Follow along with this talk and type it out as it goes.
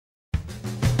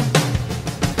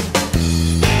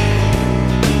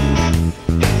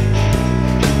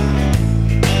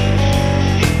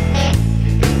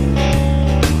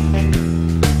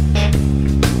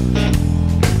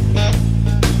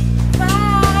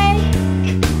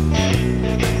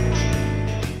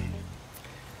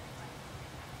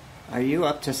you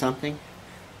up to something?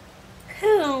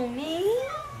 Who, me?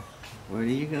 What are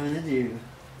you going to do?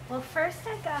 Well, first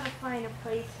I gotta find a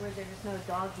place where there's no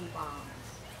doggy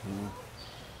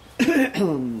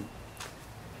bombs.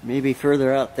 Maybe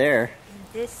further out there. In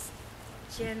this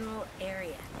general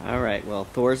area. Alright, well,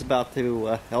 Thor's about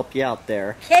to help you out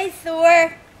there. Okay,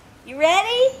 Thor. You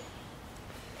ready? Okay,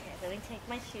 let me take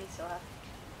my shoes off.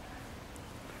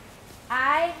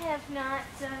 I have not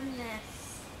done this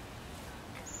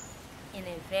in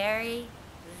a very,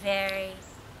 very,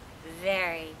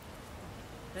 very,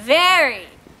 very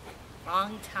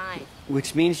long time.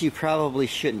 Which means you probably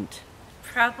shouldn't.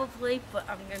 Probably, but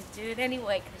I'm going to do it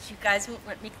anyway because you guys won't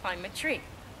let me climb a tree.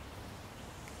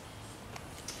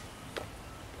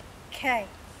 Okay.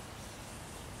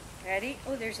 Ready?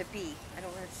 Oh, there's a bee. I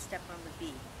don't want to step on the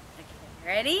bee. Okay,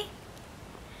 ready?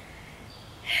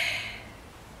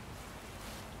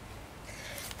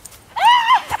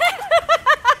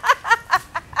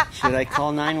 Should I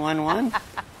call 911?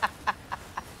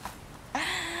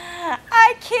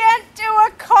 I can't do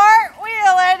a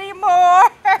cartwheel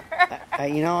anymore.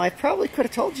 You know, I probably could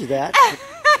have told you that.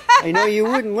 I know you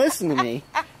wouldn't listen to me.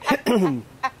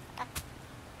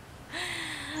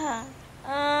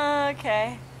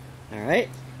 Okay. All right.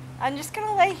 I'm just going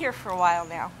to lay here for a while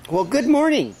now. Well, good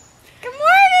morning. Good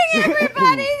morning,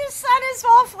 everybody. The sun is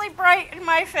awfully bright in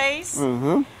my face.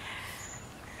 So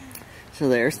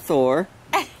there's Thor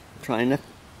trying to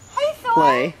Hi, Thor.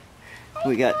 play. Hi,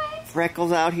 We got Thor.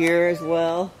 Freckles out here as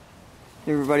well.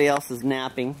 Everybody else is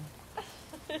napping.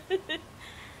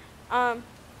 I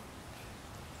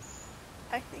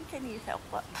think I need help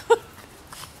up.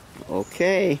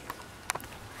 Okay.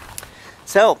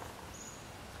 So,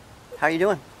 how are you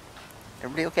doing?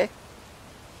 Everybody okay?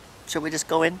 Should we just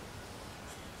go in?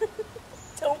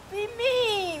 Don't be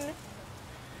mean.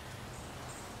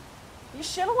 You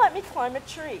should have let me climb a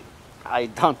tree. I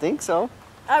don't think so.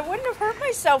 I wouldn't have hurt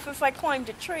myself if I climbed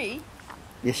a tree.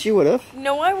 Yes, you would have.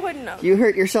 No, I wouldn't have. You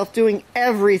hurt yourself doing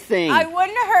everything. I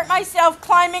wouldn't have hurt myself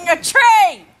climbing a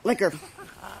tree. Liquor.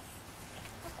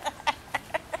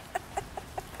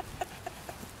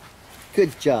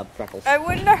 Good job, Freckles. I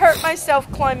wouldn't have hurt myself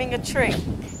climbing a tree.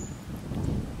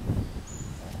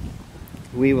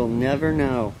 We will never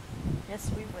know.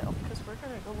 Yes, we will, because we're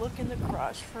going to go look in the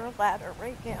garage for a ladder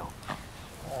right now.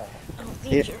 I don't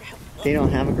need your help. They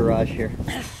don't have a garage here.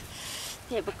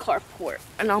 They have a carport,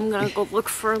 and I'm going to go look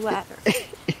for a ladder.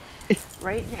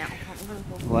 Right now. I'm gonna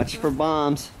go look Watch for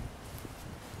bombs.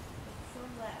 for a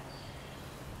ladder.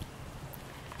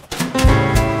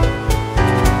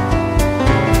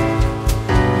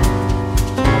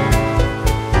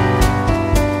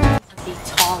 Be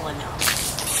tall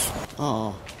enough.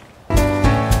 Oh.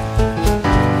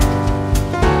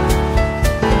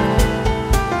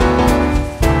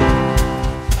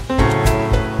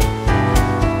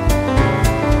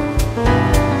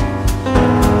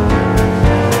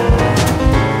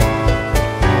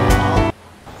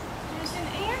 There's an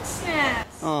ant's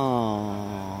nest.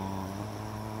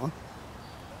 Oh.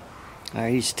 Are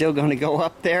you still going to go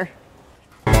up there?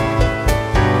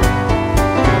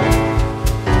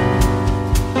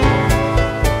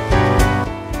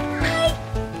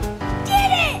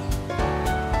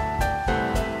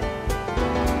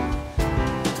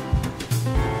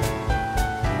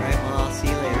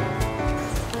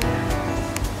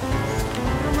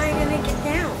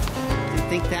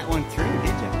 Think that one through,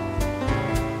 did you?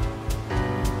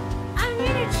 I'm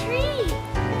in a tree.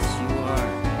 Yes, you are.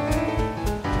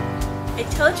 I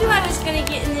told you I was going to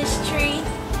get in this tree.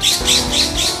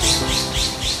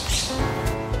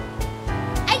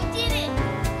 I did it.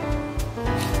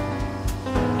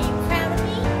 Are you proud of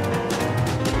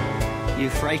me? You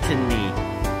frightened me.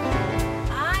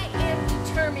 I am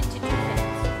determined to do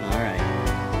things. All right.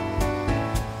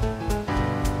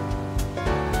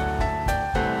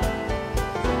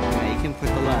 Now you can put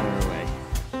the ladder away.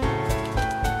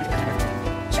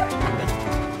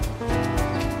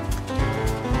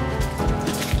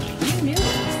 You knew it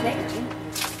was there, didn't you?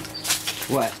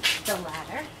 What? The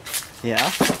ladder.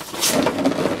 Yeah?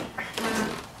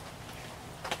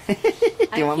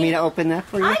 Do you want me to open that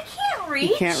for you? I can't reach.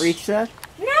 You can't reach that?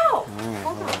 No. All right,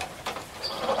 Hold on.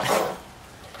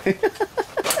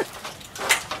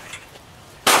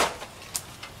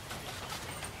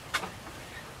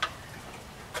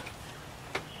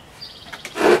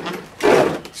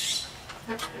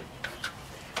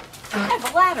 I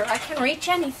have a ladder. I can reach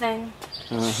anything.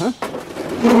 Uh-huh.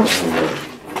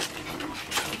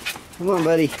 Come on,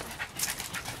 buddy.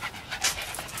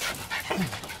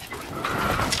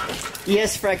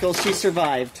 Yes, Freckles, she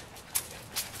survived.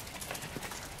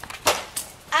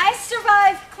 I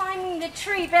survived climbing the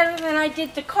tree better than I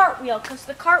did the cartwheel, because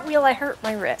the cartwheel I hurt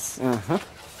my wrist. Uh-huh.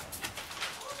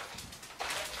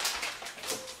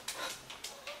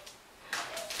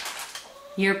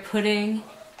 You're putting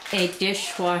a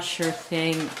dishwasher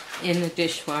thing in the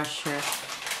dishwasher,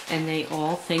 and they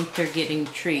all think they're getting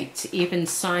treats. Even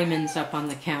Simon's up on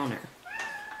the counter.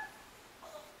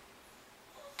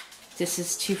 This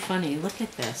is too funny. Look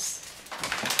at this.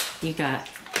 You got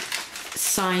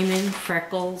Simon,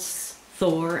 Freckles,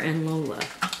 Thor, and Lola.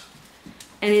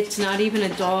 And it's not even a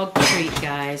dog treat,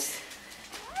 guys.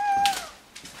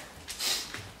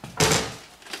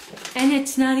 And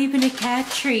it's not even a cat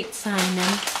treat,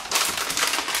 Simon.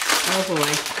 Oh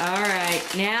boy. Alright,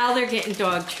 now they're getting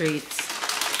dog treats.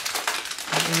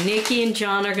 And Nikki and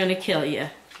John are gonna kill you.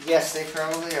 Yes, they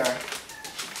probably are.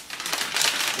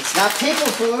 It's not people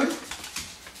food.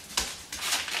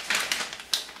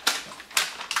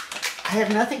 I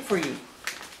have nothing for you.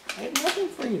 I have nothing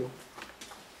for you.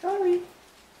 Sorry.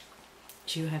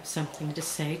 Do you have something to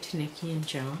say to Nikki and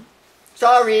John?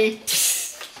 Sorry.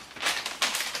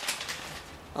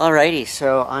 Alrighty,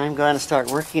 so I'm going to start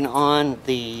working on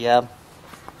the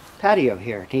patio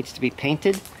here. It needs to be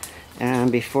painted,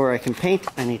 and before I can paint,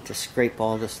 I need to scrape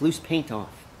all this loose paint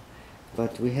off.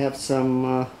 But we have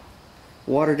some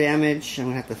water damage. I'm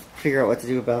going to have to figure out what to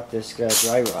do about this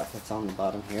dry rot that's on the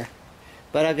bottom here.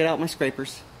 But I'll get out my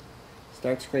scrapers,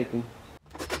 start scraping.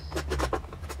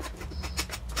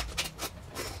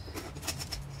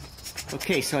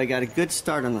 Okay, so I got a good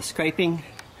start on the scraping.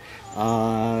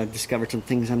 Discovered some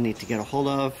things I need to get a hold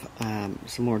of.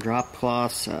 Some more drop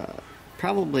cloths.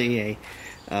 Probably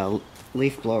a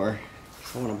leaf blower.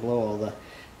 So I want to blow all the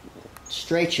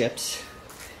stray chips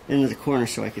into the corner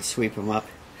so I could sweep them up.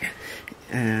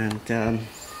 And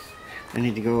I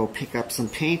need to go pick up some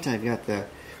paint. I've got the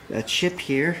chip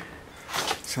here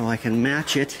so I can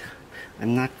match it.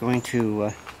 I'm not going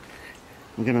to,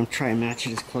 I'm going to try and match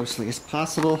it as closely as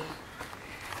possible.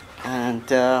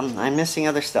 And I'm missing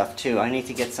other stuff too. I need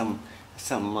to get some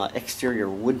exterior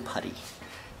wood putty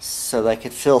so that I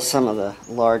could fill some of the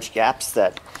large gaps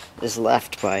that is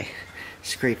left by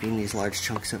scraping these large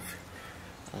chunks of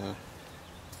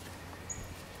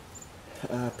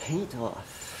paint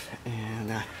off.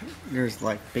 And there's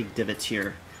like big divots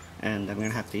here, and I'm going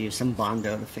to have to use some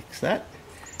Bondo to fix that.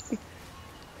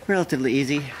 Relatively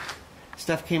easy.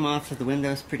 Stuff came off of the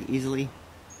windows pretty easily.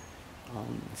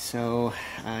 So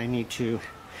I need to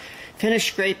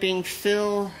finish scraping,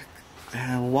 fill,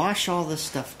 wash all this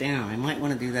stuff down. I might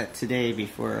want to do that today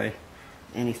before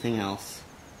anything else.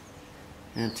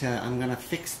 And I'm gonna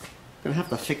have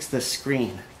to fix this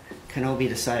screen. Kenobi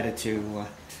decided to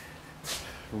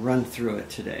run through it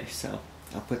today, so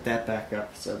I'll put that back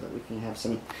up so that we can have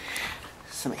some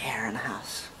air in the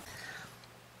house.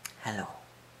 Hello.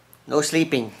 No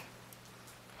sleeping.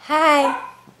 Hi.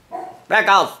 Back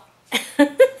off.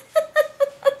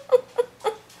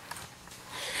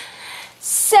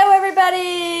 So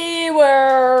everybody,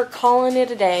 we're calling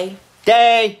it a day.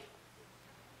 Day.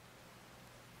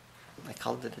 I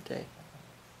called it a day.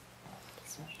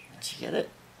 Did you get it?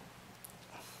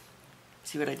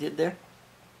 See what I did there?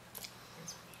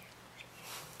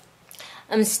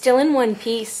 I'm still in one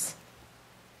piece.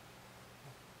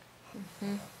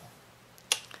 I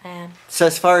am. So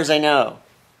as far as I know,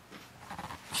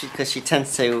 because she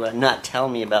tends to not tell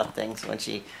me about things when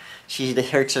she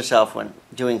hurts herself when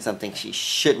doing something she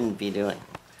shouldn't be doing.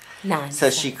 Nonsense. So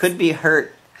she could be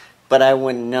hurt, but I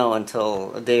wouldn't know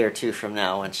until a day or two from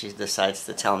now when she decides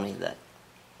to tell me that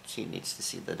she needs to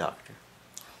see the doctor.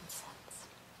 Nonsense.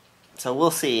 So we'll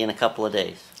see in a couple of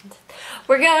days.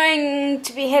 We're going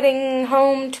to be heading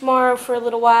home tomorrow for a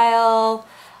little while.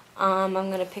 I'm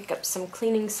going to pick up some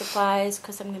cleaning supplies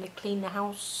because I'm going to clean the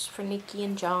house for Nikki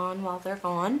and John while they're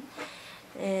gone.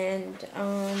 And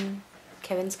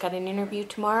Kevin's got an interview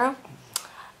tomorrow.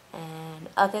 And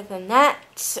other than that,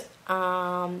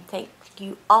 thank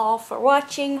you all for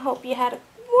watching. Hope you had a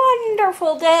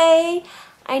wonderful day.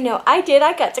 I know I did.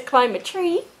 I got to climb a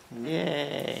tree.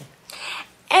 Yay.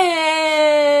 And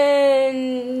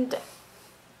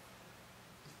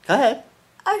Go ahead.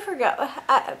 I forgot.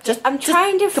 I'm Just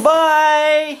trying to...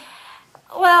 Goodbye!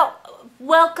 Well,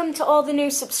 welcome to all the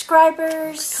new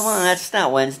subscribers. Come on, that's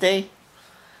not Wednesday.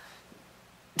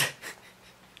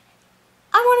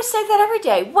 I want to say that every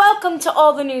day. Welcome to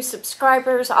all the new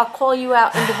subscribers. I'll call you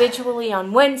out individually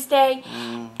on Wednesday.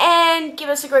 And give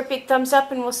us a great big thumbs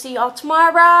up, and we'll see y'all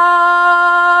tomorrow.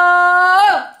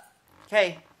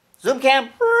 Okay, Zoom cam.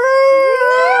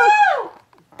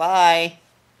 Bye.